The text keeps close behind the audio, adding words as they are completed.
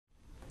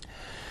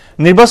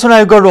নিৰ্বাচন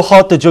আয়োগৰ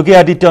ৰোহত যোগী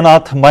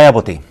আদিত্যনাথ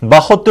মায়াবতী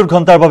 ৭২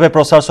 ঘণ্টাৰ বাবে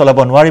প্ৰচাৰ চলাব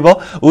নোৱাৰিব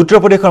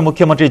উত্তৰ প্ৰদেশৰ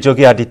মুখ্যমন্ত্ৰী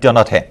যোগী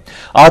আদিত্যনাথে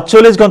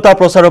 ৪৮ ঘণ্টা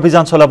প্ৰচাৰ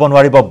অভিযান চলাব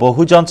নোৱাৰিব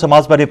বহুজন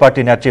সমাজবাদী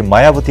পাৰ্টি নেত্ৰী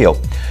মায়াবতীও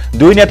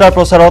দুই নেতাৰ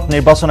প্ৰচাৰত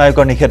নিৰ্বাচন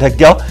আয়োগৰ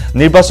নিষেধাজ্ঞা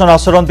নিৰ্বাচন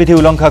আচৰণ বিধি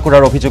উলংঘা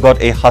কৰাৰ অভিযোগত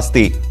এই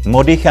শাস্তি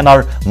মোদী সেনাৰ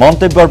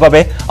মন্তব্যৰ বাবে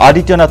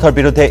আদিত্যনাথৰ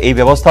বিৰুদ্ধে এই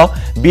ব্যৱস্থা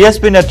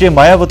বিএছপি নেত্ৰী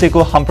মায়াবতীকো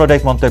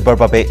সাম্প্ৰদায়িক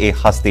মন্তব্যৰ বাবে এই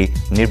শাস্তি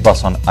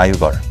নিৰ্বাচন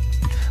আয়োগৰ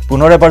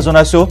পুনৰ এবাৰ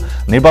জনাইছো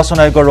নিৰ্বাচন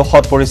আয়োগৰ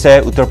ৰোহত পৰিছে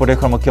উত্তৰ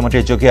প্ৰদেশৰ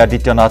মুখ্যমন্ত্ৰী যোগী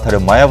আদিত্যনাথ আৰু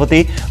মায়াবতী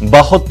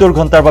 ৭২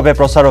 ঘণ্টাৰ বাবে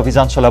প্ৰচাৰ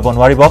অভিযান চলাব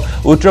নোৱাৰিব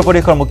উত্তৰ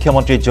প্ৰদেশৰ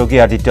মুখ্যমন্ত্ৰী যোগী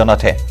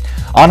আদিত্যনাথে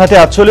আনহাতে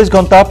 ৪৮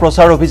 ঘণ্টা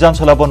প্ৰচাৰ অভিযান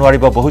চলাব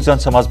নোৱাৰিব বহুজন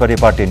সমাজবাদী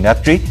পাৰ্টিৰ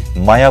নেত্ৰী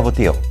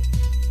মায়াবতীও